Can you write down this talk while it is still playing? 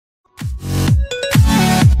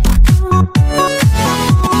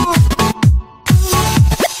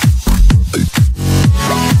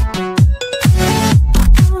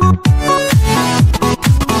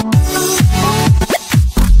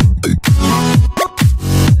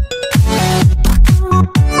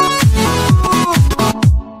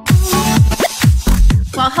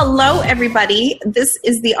Hello, everybody. This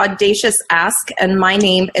is the Audacious Ask, and my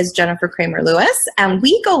name is Jennifer Cramer Lewis, and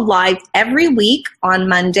we go live every week on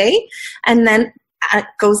Monday, and then it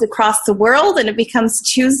goes across the world, and it becomes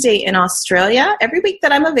Tuesday in Australia. Every week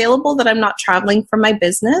that I'm available, that I'm not traveling for my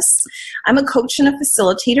business, I'm a coach and a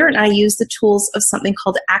facilitator, and I use the tools of something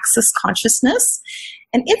called Access Consciousness.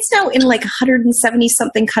 And it's now in like 170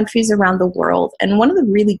 something countries around the world. And one of the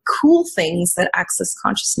really cool things that Access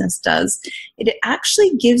Consciousness does, it actually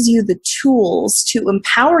gives you the tools to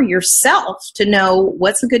empower yourself to know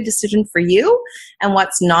what's a good decision for you and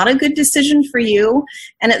what's not a good decision for you.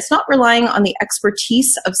 And it's not relying on the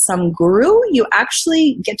expertise of some guru. You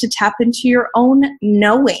actually get to tap into your own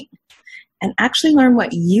knowing and actually learn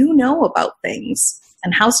what you know about things.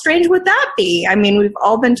 And how strange would that be? I mean, we've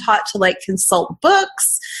all been taught to like consult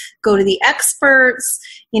books, go to the experts,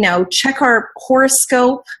 check our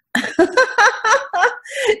horoscope,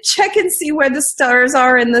 check and see where the stars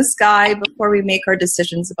are in the sky before we make our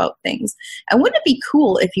decisions about things. And wouldn't it be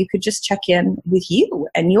cool if you could just check in with you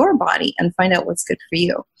and your body and find out what's good for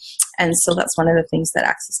you? And so that's one of the things that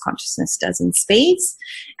Access Consciousness does in spades.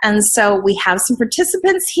 And so we have some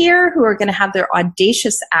participants here who are going to have their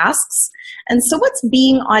audacious asks. And so what's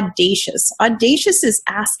being audacious? Audacious is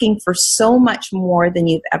asking for so much more than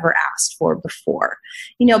you've ever asked for before.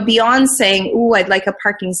 Beyond saying, ooh, I'd like a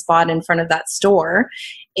parking spot in front of that store.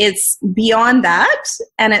 It's beyond that.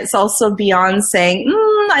 And it's also beyond saying,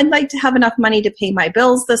 I'd like to have enough money to pay my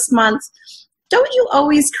bills this month. Don't you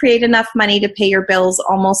always create enough money to pay your bills?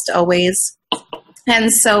 Almost always. And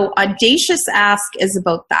so audacious ask is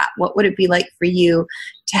about that. What would it be like for you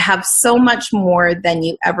to have so much more than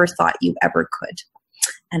you ever thought you ever could?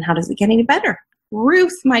 And how does it get any better?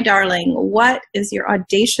 Ruth, my darling, what is your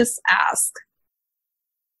audacious ask?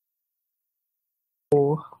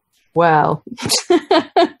 Oh, well,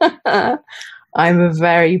 I'm a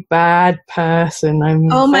very bad person.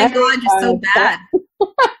 Oh my God, you're so bad.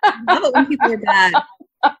 I love it when people are bad.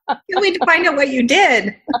 Can't wait to find out what you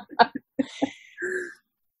did.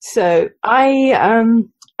 So I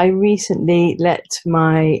recently let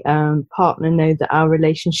my partner know that our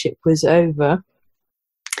relationship was over,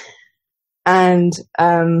 and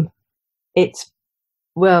it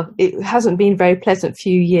hasn't been a very pleasant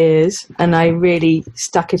few years, and I really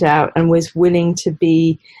stuck it out and was willing to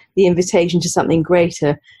be the invitation to something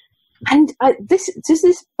greater. And this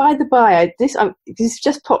is by the by. This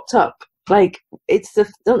just popped up. Like, it's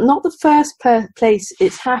not the first place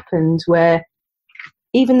it's happened where,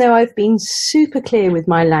 even though I've been super clear with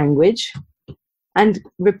my language and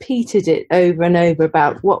repeated it over and over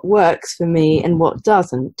about what works for me and what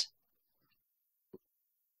doesn't,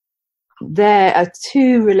 there are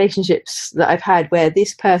two relationships that I've had where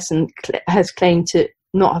this person has claimed to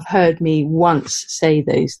not have heard me once say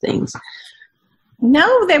those things.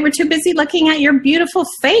 No, they were too busy looking at your beautiful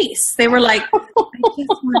face. They were like, I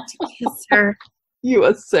just want to kiss her. You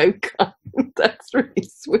are so kind. That's really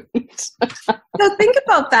sweet. So think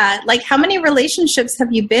about that. Like, how many relationships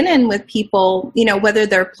have you been in with people, whether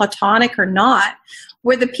they're platonic or not,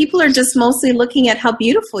 where the people are just mostly looking at how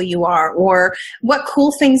beautiful you are, or what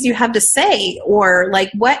cool things you have to say, or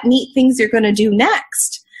like what neat things you're going to do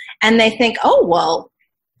next. And they think, oh, well,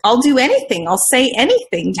 I'll do anything. I'll say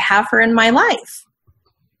anything to have her in my life,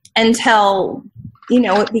 until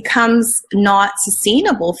it becomes not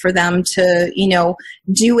sustainable for them to,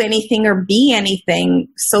 do anything or be anything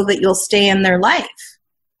so that you'll stay in their life.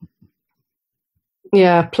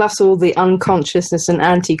 Yeah, plus all the unconsciousness and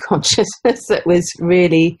anti-consciousness that was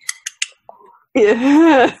really... Just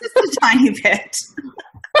a tiny bit.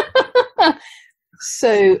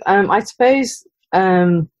 So I suppose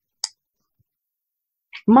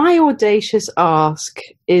my audacious ask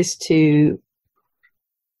is to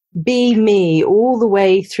be me all the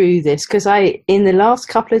way through this, because in the last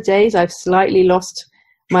couple of days, I've slightly lost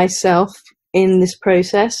myself in this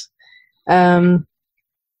process. And,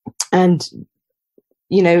 even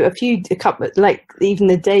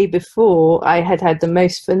the day before, I had the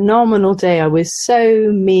most phenomenal day. I was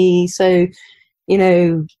so me, so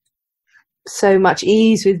much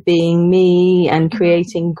ease with being me and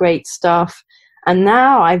creating great stuff. And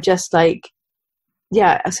now I'm just like,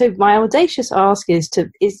 so my audacious ask is it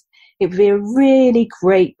would be a really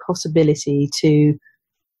great possibility to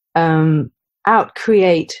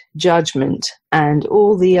out-create judgment and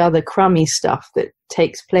all the other crummy stuff that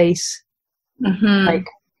takes place. Mm-hmm. Like,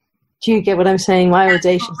 do you get what I'm saying? My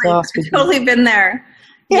audacious ask is totally been there.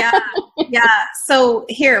 Yeah. Yeah. So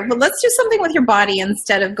here, well, let's do something with your body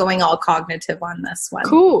instead of going all cognitive on this one.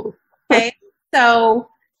 Cool. Okay. So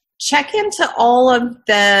check into all of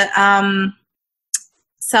the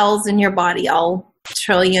cells in your body. I'll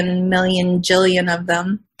trillion, million, jillion of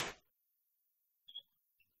them.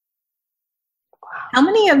 How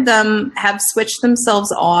many of them have switched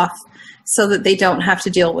themselves off so that they don't have to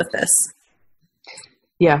deal with this?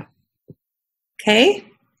 Yeah. Okay.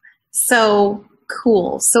 So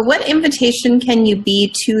cool. So what invitation can you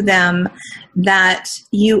be to them that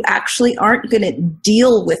you actually aren't going to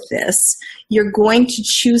deal with this? You're going to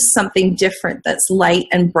choose something different that's light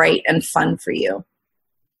and bright and fun for you.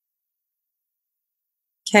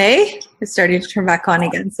 Okay. It's starting to turn back on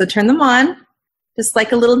again. So turn them on. Just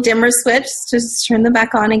like a little dimmer switch. Just turn them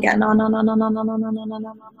back on again. On.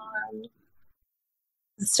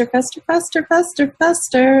 Faster, faster, faster, faster,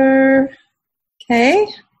 faster.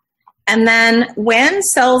 Okay. And then when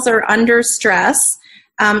cells are under stress,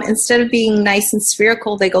 instead of being nice and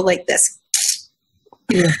spherical, they go like this.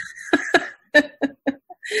 Yeah.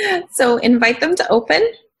 So invite them to open.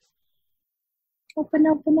 Open,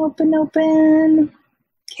 open, open, open.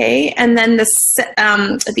 Okay. And then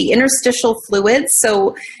the interstitial fluid.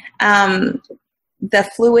 So the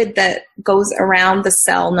fluid that goes around the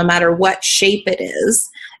cell, no matter what shape it is,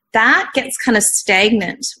 that gets kind of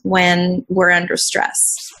stagnant when we're under stress,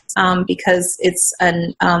 because it's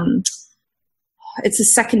a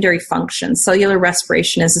secondary function. Cellular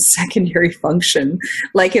respiration is a secondary function.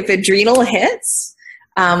 Like if adrenal hits,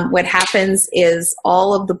 what happens is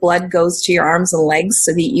all of the blood goes to your arms and legs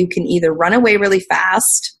so that you can either run away really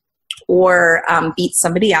fast or beat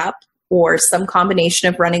somebody up, or some combination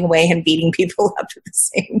of running away and beating people up at the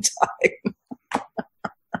same time.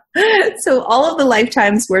 So all of the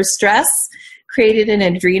lifetimes where stress created an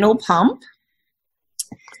adrenal pump,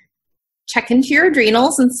 check into your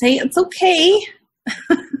adrenals and say, it's okay.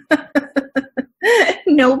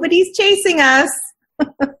 Nobody's chasing us.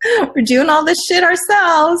 We're doing all this shit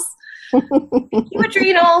ourselves. Thank you,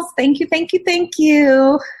 adrenals. Thank you, thank you, thank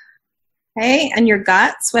you. Okay, and your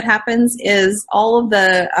guts, what happens is all of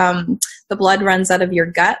the blood runs out of your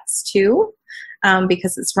guts too,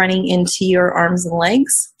 because it's running into your arms and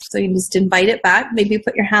legs. So you just invite it back. Maybe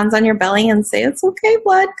put your hands on your belly and say, it's okay,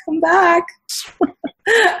 blood, come back.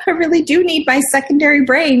 I really do need my secondary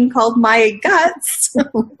brain called my guts.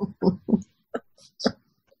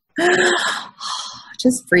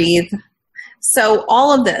 Just breathe. So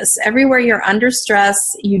all of this, everywhere you're under stress,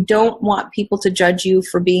 you don't want people to judge you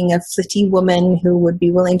for being a flitty woman who would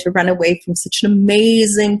be willing to run away from such an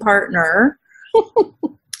amazing partner.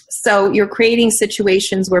 So you're creating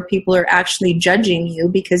situations where people are actually judging you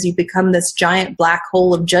because you become this giant black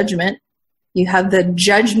hole of judgment. You have the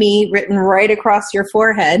judge me written right across your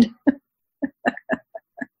forehead.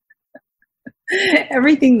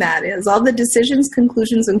 Everything that is, all the decisions,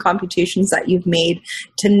 conclusions, and computations that you've made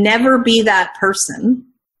to never be that person.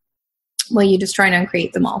 Well, you just try and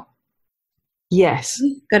uncreate them all. Yes.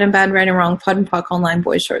 Good and bad, right and wrong, PUD and POC, online,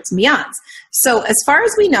 boys, shorts, and beyonds. So as far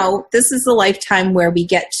as we know, this is the lifetime where we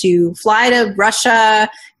get to fly to Russia,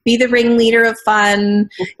 be the ringleader of fun,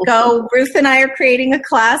 go. Ruth and I are creating a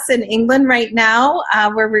class in England right now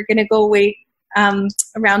where we're going to go away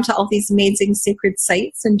around to all these amazing sacred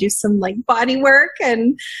sites and do some like body work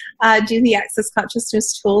and do the Access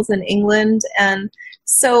Consciousness tools in England. And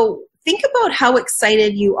so think about how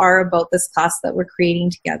excited you are about this class that we're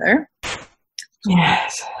creating together.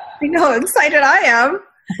 Yes. I know how excited I am.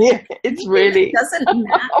 Yeah, it's really. It doesn't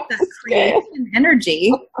match that creation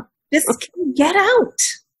energy. This can get out.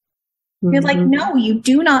 You're like, no, you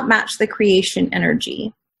do not match the creation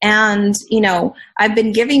energy. And, you know, I've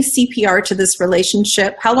been giving CPR to this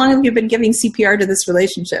relationship. How long have you been giving CPR to this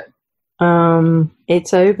relationship?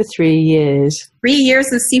 It's over 3 years. 3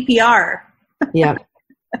 years of CPR. Yeah.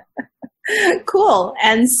 Cool.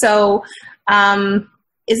 And so,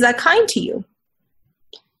 is that kind to you?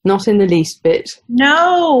 Not in the least bit.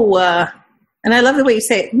 No. And I love the way you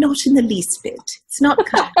say it. Not in the least bit. It's not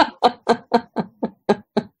kind.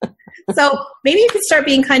 So maybe you could start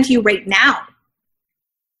being kind to you right now.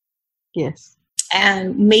 Yes.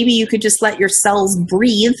 And maybe you could just let your cells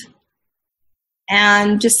breathe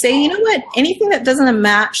and just say, you know what, anything that doesn't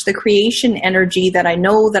match the creation energy that I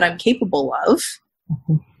know that I'm capable of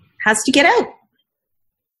has to get out.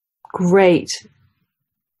 Great.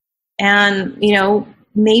 And, you know,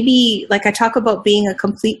 maybe like I talk about being a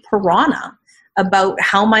complete piranha about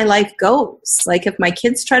how my life goes. Like if my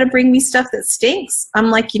kids try to bring me stuff that stinks, I'm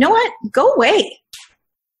like, you know what, go away.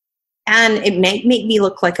 And it may make me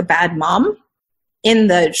look like a bad mom in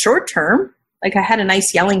the short term. Like I had a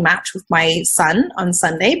nice yelling match with my son on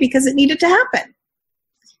Sunday because it needed to happen.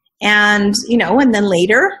 And, you know, and then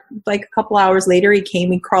later, like a couple hours later,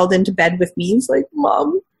 he crawled into bed with me. He's like,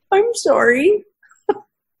 Mom, I'm sorry.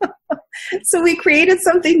 So we created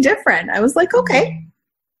something different. I was like, okay.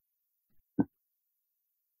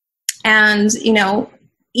 And, you know,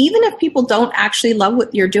 even if people don't actually love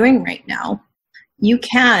what you're doing right now, you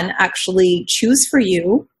can actually choose for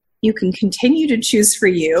you. You can continue to choose for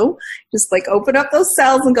you. Just like open up those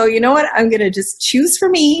cells and go, you know what? I'm going to just choose for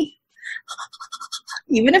me.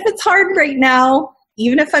 Even if it's hard right now,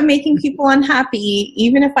 even if I'm making people unhappy,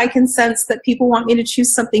 even if I can sense that people want me to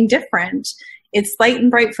choose something different, it's light and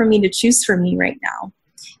bright for me to choose for me right now.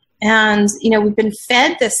 And, you know, we've been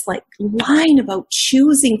fed this like line about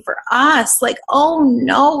choosing for us. Like, oh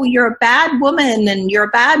no, you're a bad woman and you're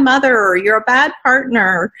a bad mother or you're a bad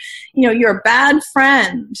partner. You know, you're a bad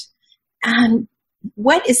friend. And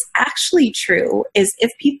what is actually true is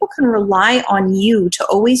if people can rely on you to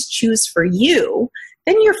always choose for you,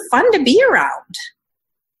 then you're fun to be around.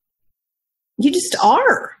 You just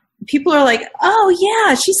are. People are like, oh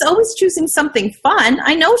yeah, she's always choosing something fun.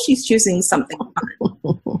 I know she's choosing something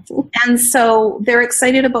fun. And so they're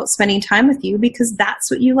excited about spending time with you because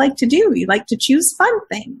that's what you like to do. You like to choose fun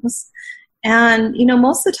things. And, you know,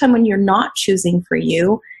 most of the time when you're not choosing for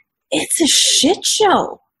you, it's a shit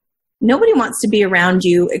show. Nobody wants to be around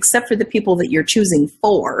you except for the people that you're choosing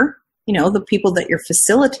for, you know, the people that you're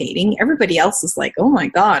facilitating. Everybody else is like, oh my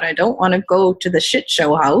God, I don't want to go to the shit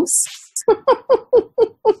show house.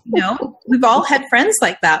 You know, we've all had friends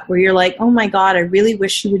like that where you're like, oh my God, I really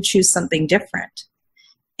wish you would choose something different.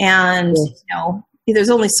 And, you know, there's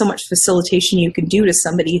only so much facilitation you can do to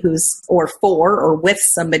somebody who's, or for, or with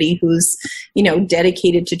somebody who's, you know,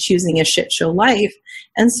 dedicated to choosing a shit show life.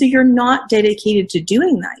 And so you're not dedicated to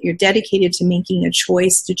doing that. You're dedicated to making a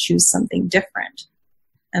choice to choose something different.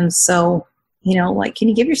 And so, you know, like, can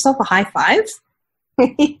you give yourself a high five?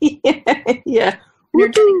 Yeah. You're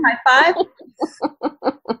doing high five.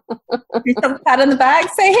 Give yourself a pat on the back.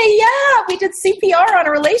 Say, hey, yeah, we did CPR on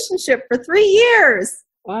a relationship for 3 years.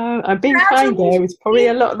 I've been kind there. It's probably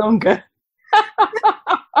a lot longer.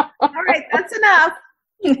 All right, that's enough.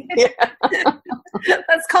 Yeah.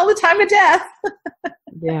 Let's call the time of death.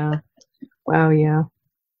 Yeah. Wow, yeah.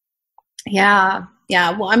 Yeah.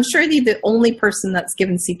 Yeah. Well, I'm sure you're the only person that's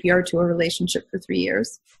given CPR to a relationship for 3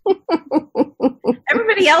 years.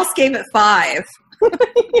 Everybody else gave it 5.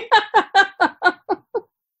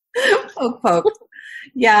 Poke.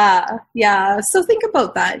 Yeah. Yeah. So think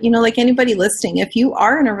about that. You know, like anybody listening, if you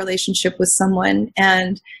are in a relationship with someone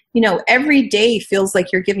and, you know, every day feels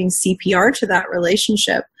like you're giving CPR to that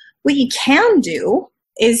relationship, what you can do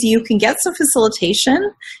is you can get some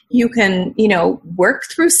facilitation. You can, you know, work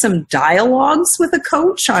through some dialogues with a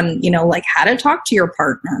coach on, you know, like how to talk to your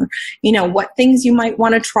partner, you know, what things you might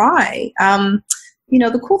want to try. You know,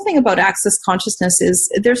 the cool thing about Access Consciousness is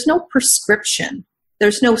there's no prescription.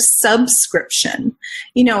 There's no subscription.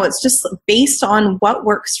 You know, it's just based on what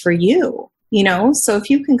works for you. You know, so if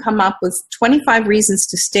you can come up with 25 reasons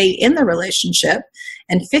to stay in the relationship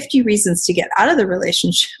and 50 reasons to get out of the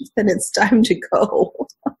relationship, then it's time to go.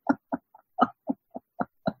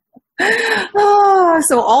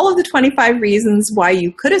 So all of the 25 reasons why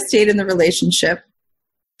you could have stayed in the relationship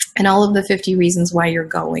and all of the 50 reasons why you're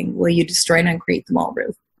going, will you destroy and uncreate them all,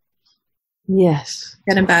 Ruth? Yes.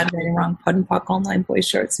 Good and bad, right and wrong, PUD and POC, online, boys,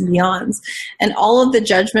 shorts, and beyonds. And all of the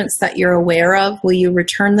judgments that you're aware of, will you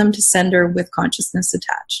return them to sender with consciousness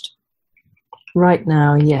attached? Right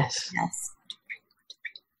now, yes. Yes.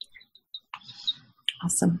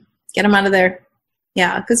 Awesome. Get them out of there.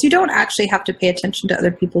 Yeah, because you don't actually have to pay attention to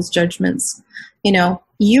other people's judgments. You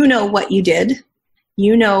know what you did.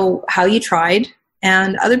 You know how you tried.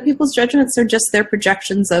 And other people's judgments are just their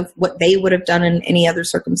projections of what they would have done in any other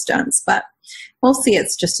circumstance. But mostly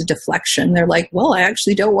it's just a deflection. They're like, well, I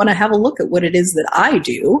actually don't want to have a look at what it is that I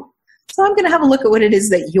do. So I'm going to have a look at what it is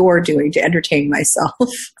that you're doing to entertain myself.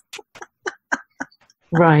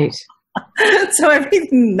 Right. So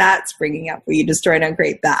everything that's bringing up, will you destroy and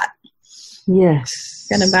uncreate that? Yes.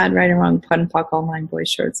 Good and bad, right and wrong, PUD and POC, online, boys,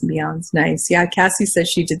 shorts, and beyonds. Nice. Yeah, Cassie says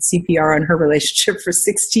she did CPR on her relationship for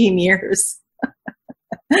 16 years.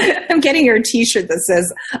 I'm getting her a t-shirt that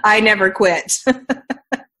says, I never quit.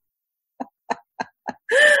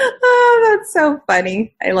 Oh, that's so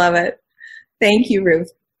funny. I love it. Thank you, Ruth.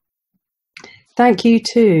 Thank you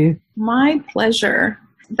too. My pleasure.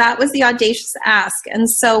 That was the audacious ask. And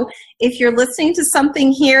so if you're listening to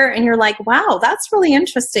something here and you're like, wow, that's really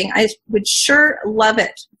interesting, I would sure love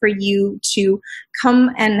it for you to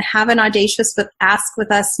come and have an audacious ask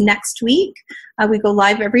with us next week. We go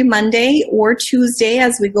live every Monday or Tuesday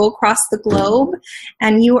as we go across the globe,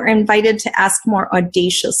 and you are invited to ask more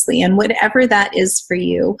audaciously, and whatever that is for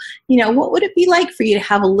you. You know, what would it be like for you to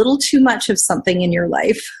have a little too much of something in your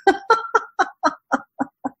life?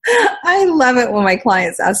 I love it when my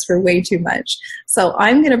clients ask for way too much. So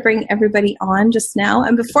I'm going to bring everybody on just now.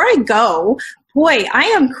 And before I go, boy, I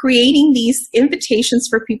am creating these invitations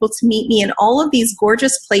for people to meet me in all of these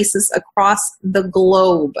gorgeous places across the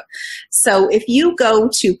globe. So if you go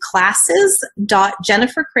to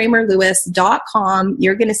classes.jennifercramerlewis.com,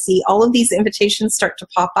 you're going to see all of these invitations start to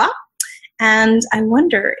pop up. And I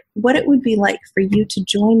wonder what it would be like for you to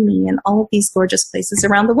join me in all of these gorgeous places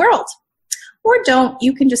around the world. Or don't.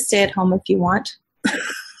 You can just stay at home if you want.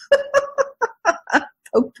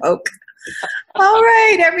 Poke, poke. All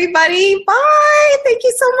right, everybody. Bye. Thank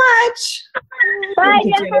you so much. Bye,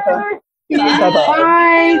 Jennifer.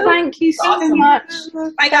 Bye. Thank you so much.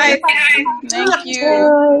 Bye, guys. Thank you.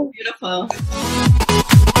 Bye. Beautiful.